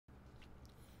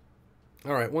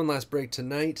All right, one last break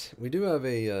tonight. We do have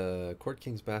a Court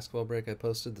Kings basketball break I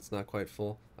posted that's not quite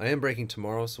full. I am breaking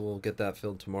tomorrow, so we'll get that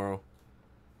filled tomorrow,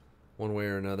 one way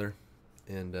or another.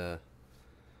 And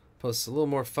post a little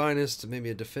more finest,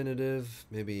 maybe a definitive,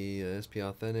 maybe SP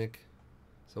Authentic.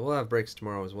 So we'll have breaks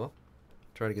tomorrow as well.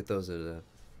 Try to get those at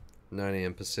 9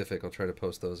 a.m. Pacific. I'll try to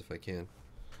post those if I can.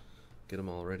 Get them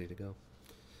all ready to go.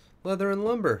 Leather and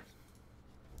lumber.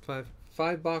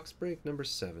 Five box break number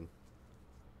 7.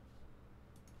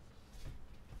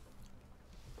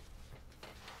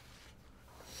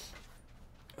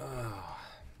 Oh.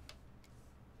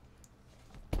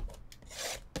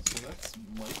 So that's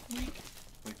Mike Leak?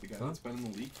 Like the guy that's been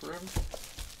in the league forever?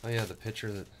 Oh yeah, the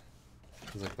pitcher that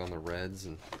was like on the Reds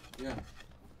and yeah.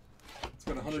 It's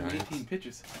got 118 Giants.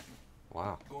 pitches.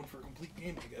 Wow. Going for a complete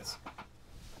game, I guess.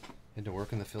 Had to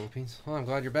work in the Philippines. Oh, I'm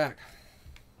glad you're back.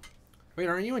 Wait,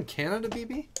 aren't you in Canada,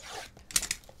 BB?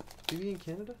 BB in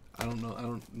Canada? I don't know. I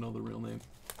don't know the real name.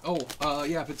 Oh,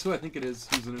 yeah, if it's who I think it is,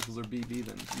 whose initials are BB,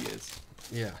 then he is.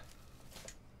 Yeah.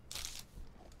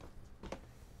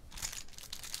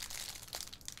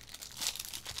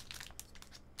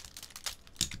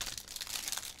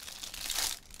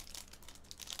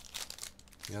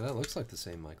 Yeah, that looks like the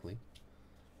same Mike Lee.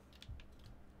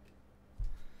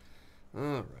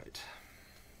 All right.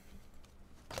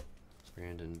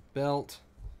 Brandon Belt.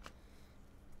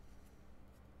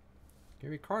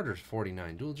 Gary Carter's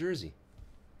 49, dual jersey.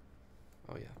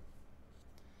 Oh, yeah.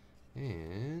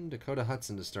 And Dakota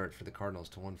Hudson to start for the Cardinals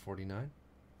to 149.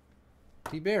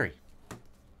 T. Barry.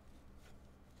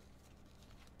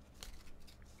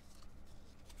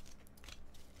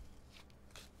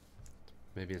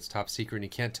 Maybe it's top secret and he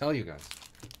can't tell you guys.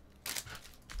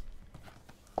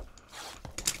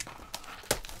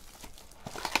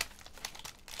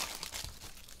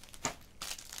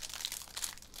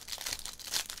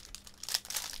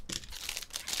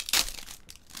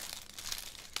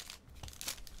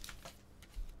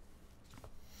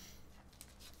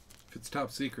 If it's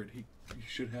top secret, you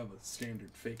should have a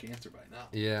standard fake answer by now.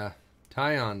 Yeah.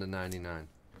 Tyon to 99.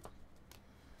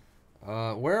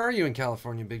 Where are you in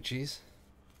California, Big Cheese?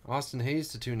 Austin Hayes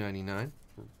to 299.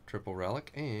 Triple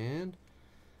relic. And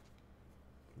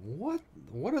what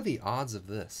are the odds of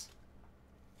this?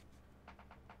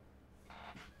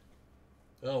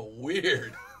 Oh,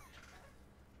 weird.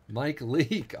 Mike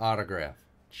Leake autograph.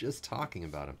 Just talking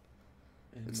about him.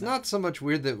 And It's not so much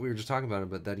weird that we were just talking about him,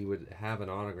 but that he would have an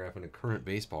autograph in a current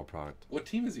baseball product. What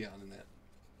team is he on in that?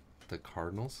 The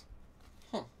Cardinals.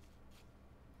 Huh.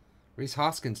 Reese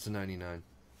Hoskins to 99.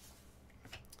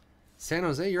 San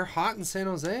Jose, you're hot in San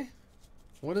Jose?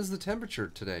 What is the temperature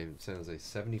today in San Jose?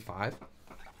 75?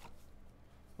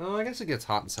 Oh, I guess it gets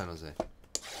hot in San Jose.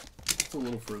 It's a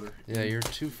little further. Yeah, you're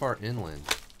too far inland.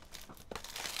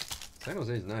 San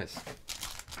Jose's nice.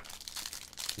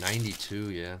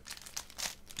 92, yeah.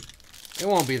 It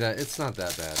won't be that. It's not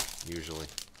that bad, usually.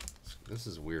 This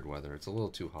is weird weather. It's a little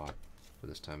too hot for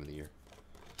this time of the year.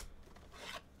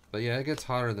 But yeah, it gets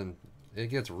hotter than... It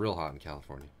gets real hot in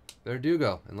California. There do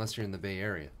go, unless you're in the Bay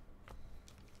Area.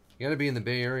 You gotta be in the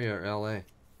Bay Area or LA.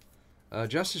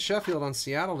 Justice Sheffield on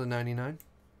Seattle to 99.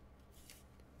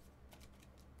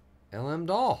 LM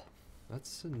Doll.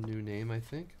 That's a new name, I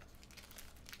think.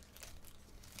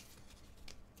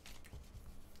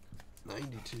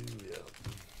 92, yeah.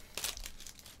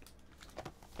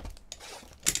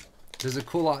 Does it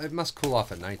cool off? It must cool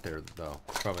off at night there, though.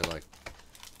 It's probably like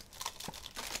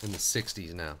in the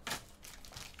 60s now.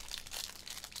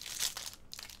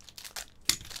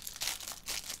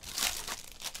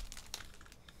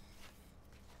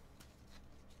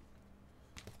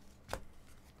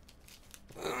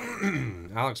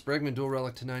 Alex Bregman, dual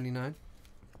relic to 99.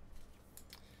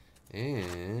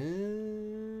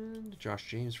 And Josh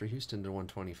James for Houston to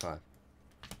 125.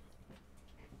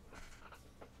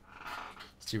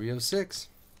 Stereo 6.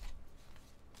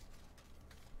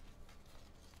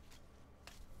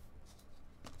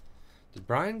 Did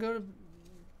Brian go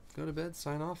to bed,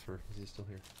 sign off, or is he still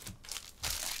here?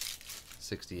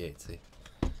 68, see.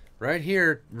 Right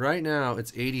here, right now,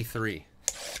 it's 83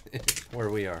 where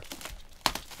we are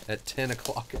at 10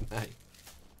 o'clock at night.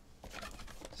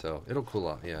 So it'll cool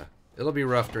off, yeah. It'll be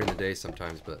rough during the day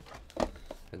sometimes, but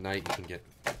at night you can get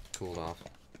cooled off.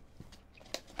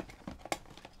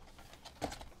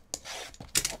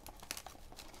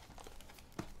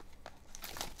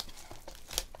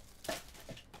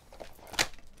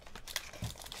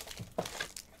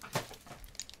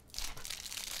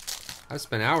 I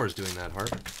spent hours doing that,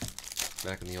 Hart.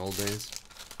 Back in the old days.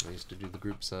 I used to do the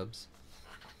group subs.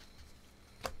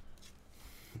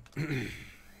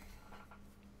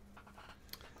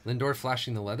 Lindor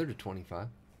flashing the leather to 25.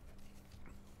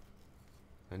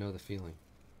 I know the feeling.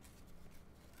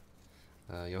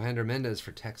 Yohander Mendez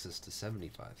for Texas to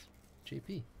 75.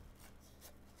 JP.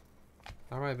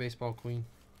 All right, baseball queen.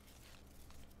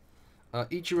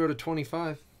 Ichiro to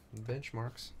 25.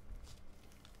 Benchmarks.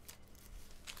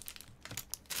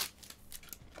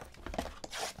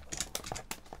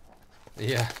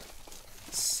 Yeah.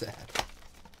 Sad.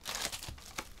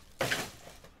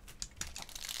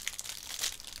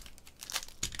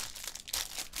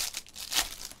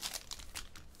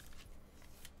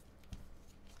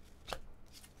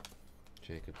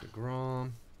 Jacob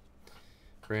deGrom.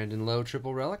 Brandon Lowe,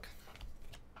 triple relic.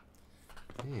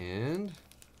 And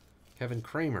Kevin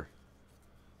Kramer.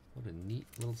 What a neat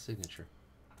little signature.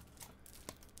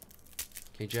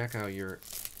 Okay, Jack, out your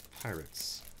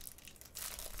Pirates.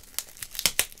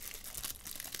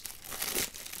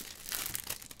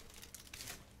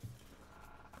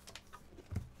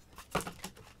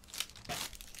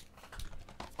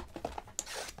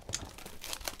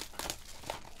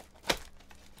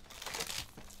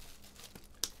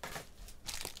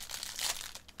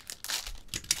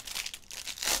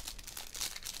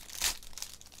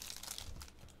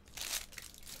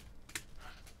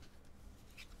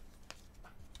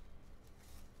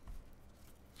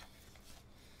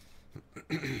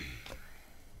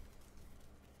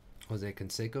 Jose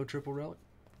Canseco, triple relic.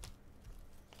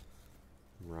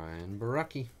 Ryan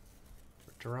Baracki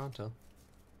for Toronto.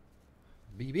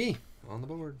 BB on the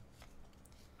board.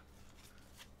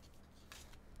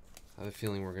 I have a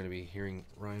feeling we're going to be hearing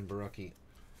Ryan Baracki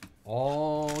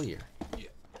all year. Yeah.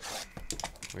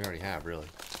 We already have, really.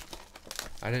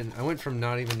 I went from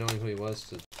not even knowing who he was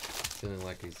to feeling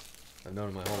like I've known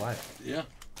him my whole life. Yeah.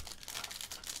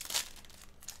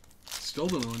 Still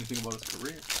don't know anything about his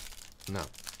career. No.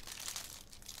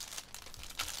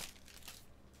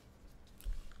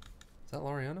 Is that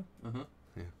Laureano? Uh-huh.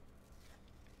 Yeah.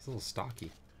 He's a little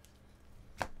stocky.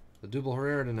 The Double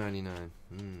Herrera to 99.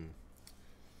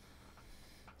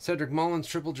 Cedric Mullins,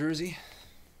 triple jersey.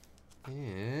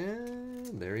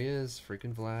 And there he is.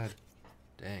 Freaking Vlad.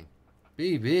 Dang.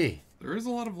 BB. There is a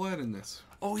lot of Vlad in this.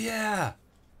 Oh, yeah.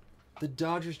 The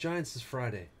Dodgers-Giants is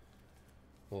Friday.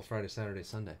 Well, Friday, Saturday,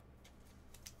 Sunday.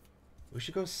 We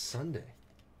should go Sunday.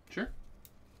 Sure.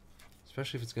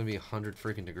 Especially if it's going to be 100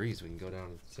 freaking degrees. We can go down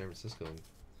to San Francisco.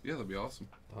 Yeah, that'd be awesome.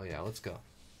 Oh, yeah, let's go.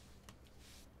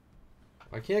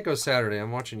 I can't go Saturday.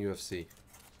 I'm watching UFC.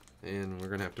 And we're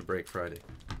going to have to break Friday.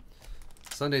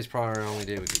 Sunday's probably our only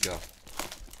day we could go.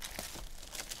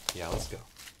 Yeah, let's go.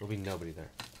 There'll be nobody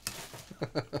there.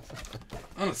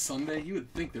 On a Sunday, you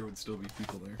would think there would still be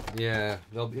people there. Yeah,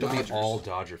 it'll be all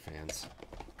Dodger fans.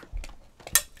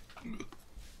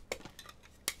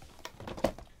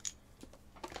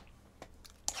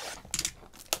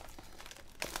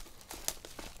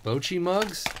 Bochy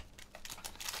mugs?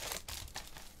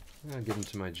 I'll give them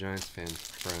to my Giants fan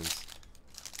friends.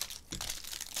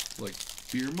 Like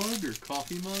beer mug or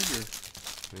coffee mug or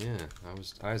Yeah,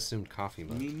 I assumed coffee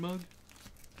mug. mean mug?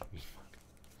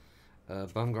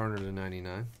 Bumgarner to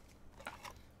 99.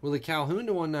 Willie Calhoun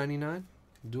to 199.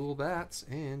 Dual bats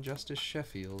and Justice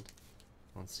Sheffield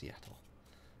on Seattle.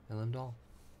 LM Doll.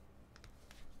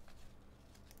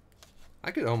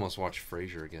 I could almost watch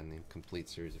Frasier again, the complete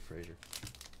series of Frasier.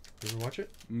 You ever watch it?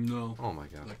 No. Oh my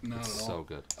god. Like, not it's at so all.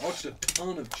 good. I watched a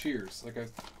ton of Cheers. Like,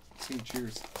 I've seen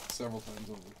Cheers several times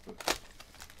over. But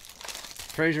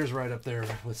Frasier's right up there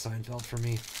with Seinfeld for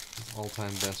me.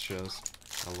 All-time best shows.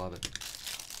 I love it.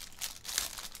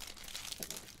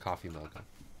 Coffee mug.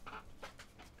 You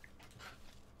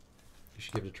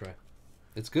should give it a try.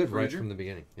 It's good right Frasier? from the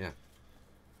beginning. Yeah.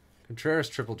 Contreras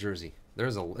triple jersey.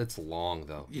 It's long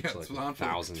though. yeah, it's it's like on for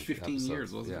like 1,000 15 episodes.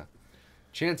 years, wasn't Yeah. it?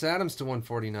 Chance Adams to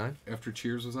 149. After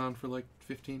Cheers was on for like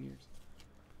 15 years.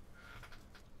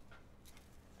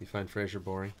 You find Frasier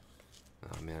boring?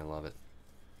 Oh man, I love it.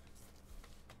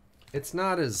 It's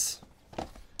not as...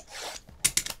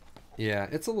 Yeah,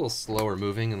 it's a little slower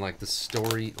moving and like the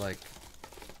story, like...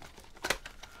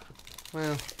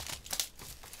 Well...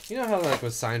 You know how like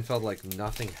with Seinfeld, like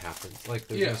nothing happens? Like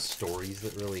there's no stories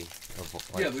that really...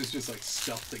 Yeah, there's just like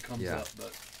stuff that comes up,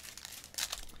 but...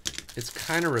 It's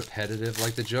kind of repetitive.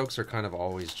 Like the jokes are kind of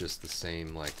always just the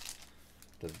same. Like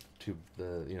the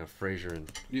Frasier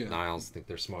and Niles think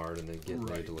they're smart and they get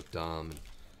made to look dumb.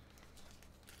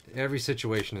 And every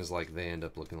situation is like they end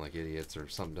up looking like idiots or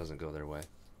something doesn't go their way.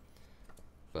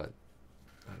 But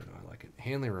I don't know. I like it.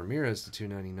 Hanley Ramirez to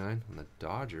 299 on the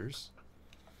Dodgers.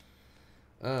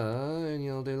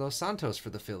 Daniel De Los Santos for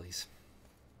the Phillies.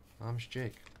 Amish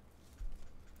Jake.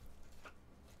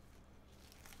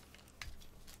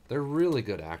 They're really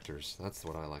good actors. That's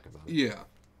what I like about it. Yeah.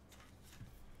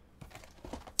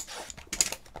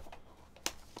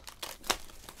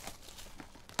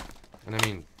 And I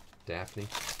mean, Daphne.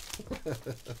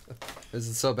 Is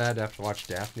it so bad to have to watch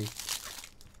Daphne?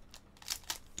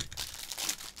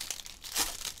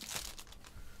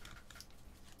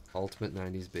 Ultimate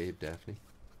 90s babe, Daphne.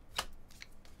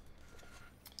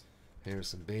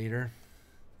 Harrison Bader.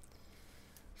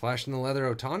 Flash in the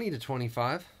leather, Otani to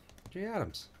 25. Jay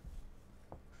Adams.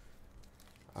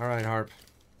 All right, Harp.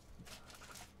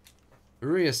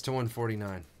 Urias to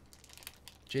 149.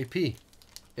 JP.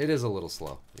 It is a little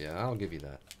slow. Yeah, I'll give you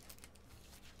that.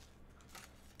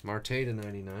 Marte to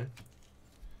 99.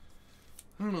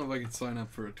 I don't know if I could sign up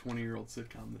for a 20-year-old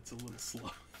sitcom that's a little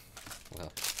slow.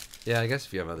 Well, yeah, I guess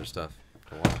if you have other stuff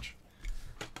to watch.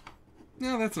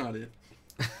 No, that's not it.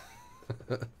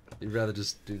 You'd rather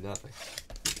just do nothing.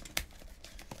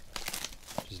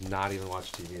 Just not even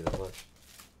watch TV that much.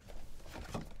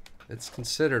 It's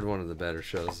considered one of the better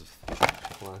shows of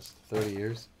the last 30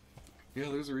 years. Yeah,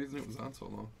 there's a reason it was on so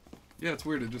long. Yeah, it's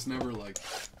weird. It just never like...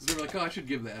 It's never like, oh, I should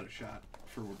give that a shot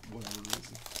for whatever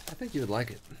reason. I think you would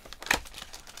like it.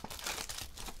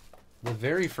 The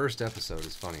very first episode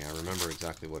is funny. I remember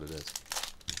exactly what it is.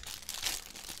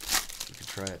 You could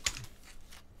try it.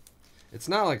 It's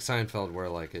not like Seinfeld where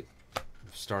like it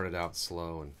started out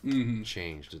slow and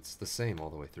changed. It's the same all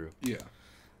the way through. Yeah.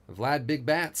 Vlad Big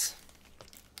Bats.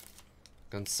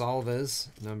 Gonsalves,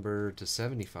 number to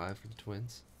 75 for the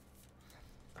Twins.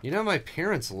 You know, my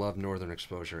parents love Northern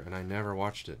Exposure, and I never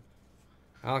watched it.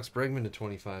 Alex Bregman to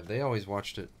 25. They always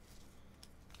watched it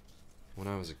when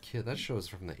I was a kid. That show is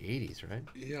from the 80s, right?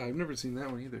 Yeah, I've never seen that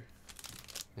one either.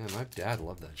 Yeah, my dad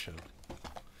loved that show.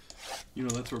 You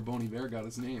know, that's where Bon Iver got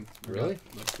his name. Really?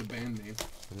 That's the band name.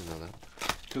 I didn't know that.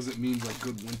 Because it means, like,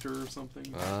 good winter or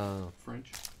something. Oh.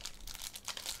 French.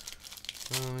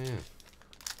 Oh, yeah.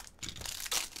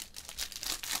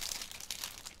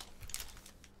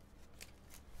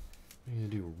 What are you going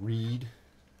to do? Read?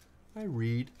 I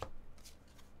read.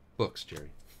 Books,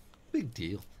 Jerry. Big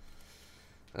deal.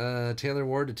 Taylor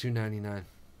Ward to 299.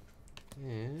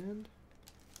 And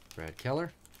Brad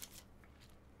Keller.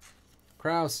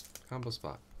 Krause, combo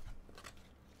spot.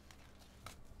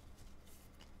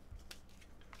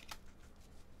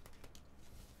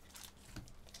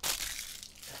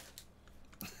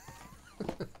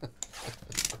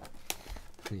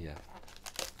 Yeah.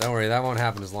 Don't worry, that won't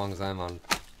happen as long as I'm on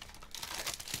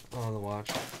the watch.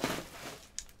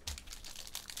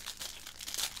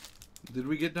 Did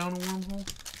we get down a wormhole?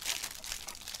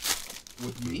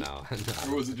 With me? No.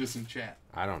 Or was it just in chat?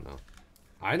 I don't know.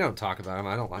 I don't talk about him.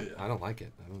 I don't like. Yeah. I don't like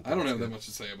it. I don't have that much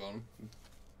to say about him.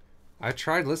 I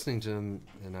tried listening to him,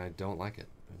 and I don't like it.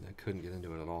 And I couldn't get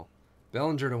into it at all.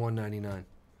 Bellinger to 199.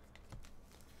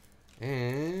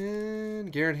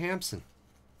 And Garrett Hampson.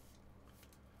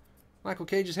 Michael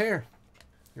Cage's hair.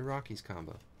 Your Rockies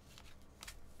combo.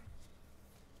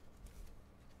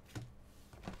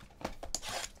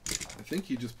 I think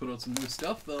he just put out some new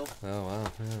stuff, though. Oh,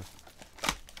 wow.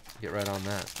 Yeah. Get right on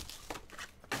that.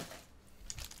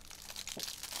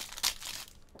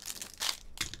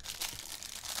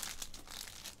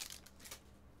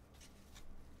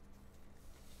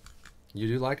 You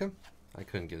do like him? I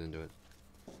couldn't get into it.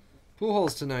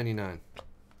 Pujols to 99.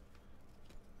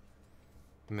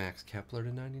 Max Kepler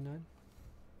to 99.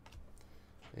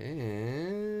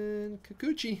 And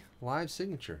Kikuchi, live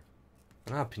signature. I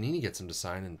don't know how Panini gets him to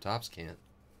sign and Topps can't.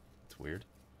 It's weird.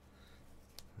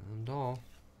 And all.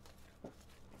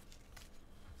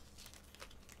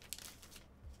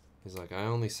 He's like, I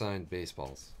only signed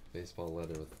baseballs. Baseball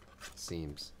leather with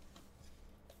seams.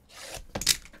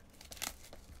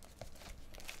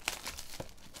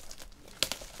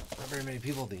 Not very many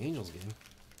people at the Angels game.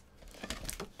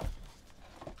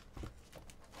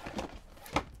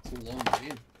 It's a long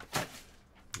game.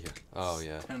 Yeah. Oh,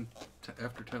 yeah.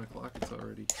 After 10 o'clock, it's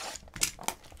already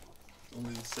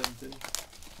only the 7th inning.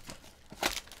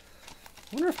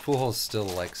 I wonder if Pujols still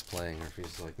likes playing, or if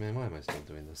he's like, man, why am I still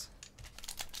doing this?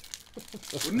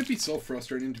 Wouldn't it be so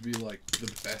frustrating to be like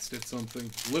the best at something?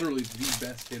 Literally the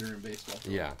best hitter in baseball for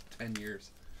Yeah. 10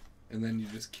 years. And then you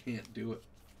just can't do it.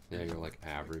 Yeah, you're like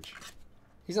average.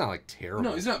 He's not like terrible.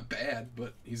 No, he's not bad,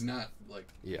 but he's not like...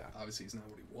 Yeah. Obviously, he's not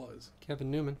what he was. Kevin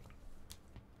Newman.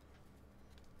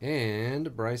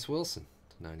 And Bryce Wilson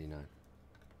to 99.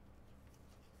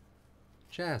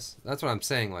 Chess. That's what I'm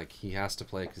saying. Like, he has to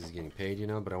play because he's getting paid, you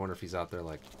know? But I wonder if he's out there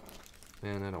like,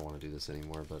 man, I don't want to do this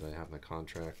anymore, but I have my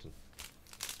contract. And...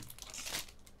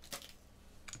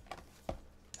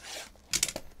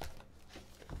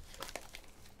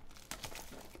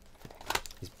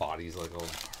 his body's like all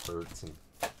hurts and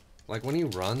like when he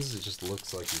runs, it just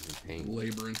looks like he's in pain.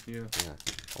 Laboring, yeah.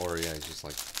 Yeah. Or yeah, he's just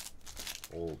like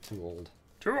old, too old.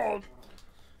 Too old.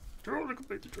 Too old to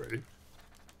complete the trade.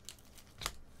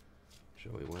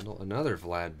 Joey Wendell, another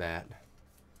Vlad bat.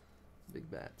 Big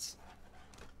bats.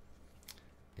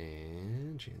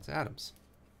 And Chance Adams.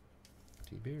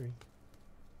 T. Berry.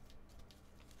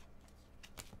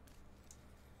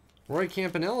 Roy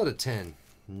Campanella to 10.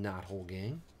 Not whole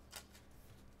gang.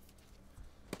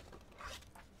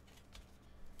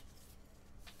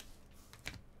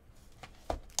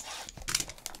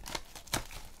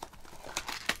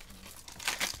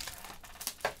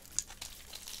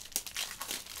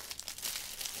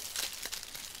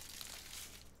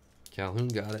 Calhoun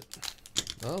got it.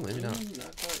 Oh, maybe not.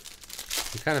 Not quite.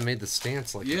 He kind of made the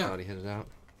stance like he thought he hit it out.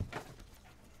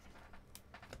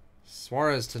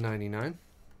 Suarez to 99.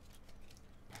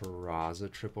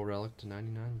 Peraza triple relic to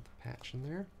 99 with the patch in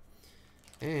there.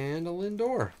 And a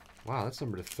Lindor. Wow, that's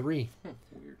number to 3.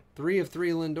 Weird. 3 of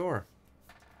 3 Lindor.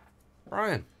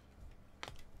 Brian.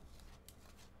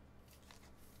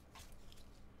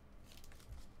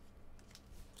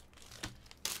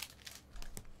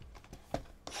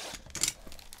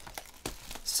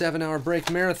 Seven-hour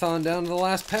break marathon down to the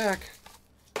last pack.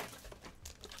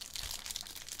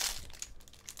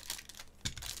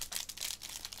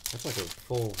 That's like a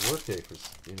full workday for,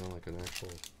 you know, like an actual...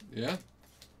 Yeah.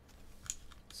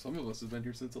 Some of us have been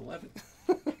here since 11.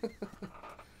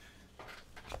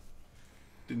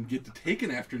 Didn't get to take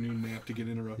an afternoon nap to get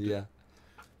interrupted. Yeah.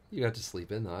 You got to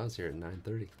sleep in, though. I was here at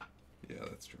 9:30. Yeah,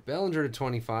 that's true. Bellinger to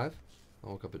 25. I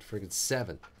woke up at friggin'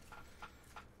 7.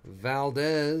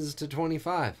 Valdez to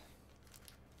 25.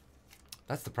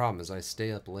 That's the problem, is I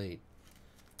stay up late.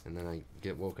 And then I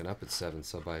get woken up at 7,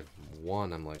 so by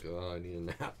 1, I'm like, oh, I need a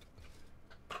nap.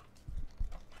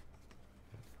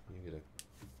 You get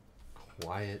a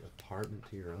quiet apartment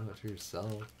to your own, to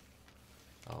yourself.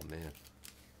 Oh, man.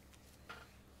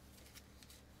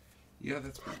 Yeah,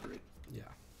 that's pretty great. Yeah.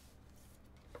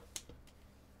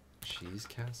 Cheese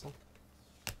Castle?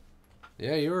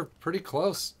 Yeah, you were pretty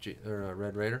close,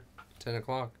 Red Raider. 10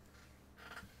 o'clock.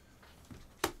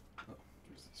 Oh,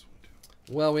 there's this one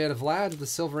too. Well, we had a Vlad, the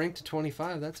silver ink to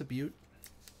 25. That's a beaut.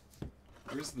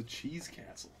 Where's the cheese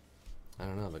castle? I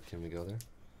don't know, but can we go there?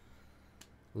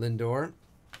 Lindor,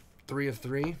 3 of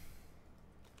 3.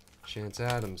 Chance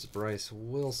Adams, Bryce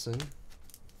Wilson.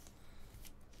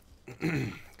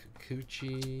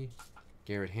 Kikuchi,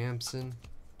 Garrett Hampson,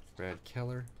 Brad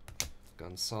Keller,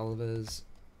 Gonsalves,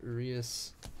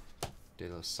 Urias, De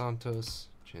Los Santos,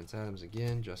 Chance Adams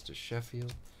again, Justice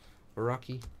Sheffield,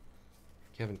 Baraki,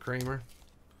 Kevin Kramer,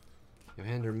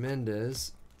 Yohander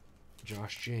Mendez,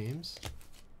 Josh James,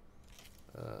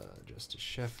 Justice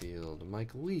Sheffield,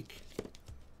 Mike Leake,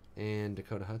 and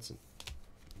Dakota Hudson.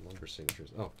 Lumber signatures.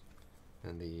 Oh,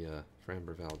 and the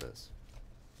Framber Valdez.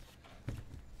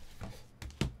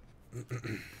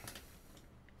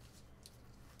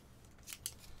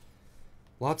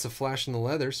 Lots of flash in the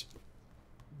leathers.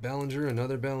 Bellinger,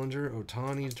 another Bellinger,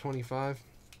 Otani to 25.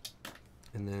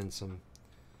 And then some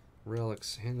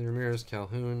relics. Hanley Ramirez,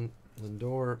 Calhoun,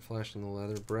 Lindor, flash in the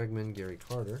leather, Bregman, Gary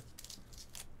Carter.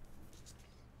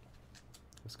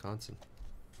 Wisconsin.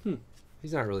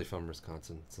 He's not really from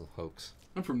Wisconsin. It's a hoax.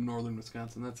 I'm from northern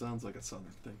Wisconsin. That sounds like a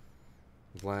southern thing.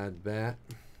 Vlad Bat.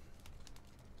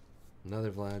 Another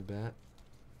Vlad Bat.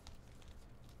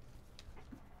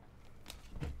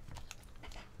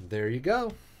 There you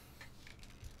go.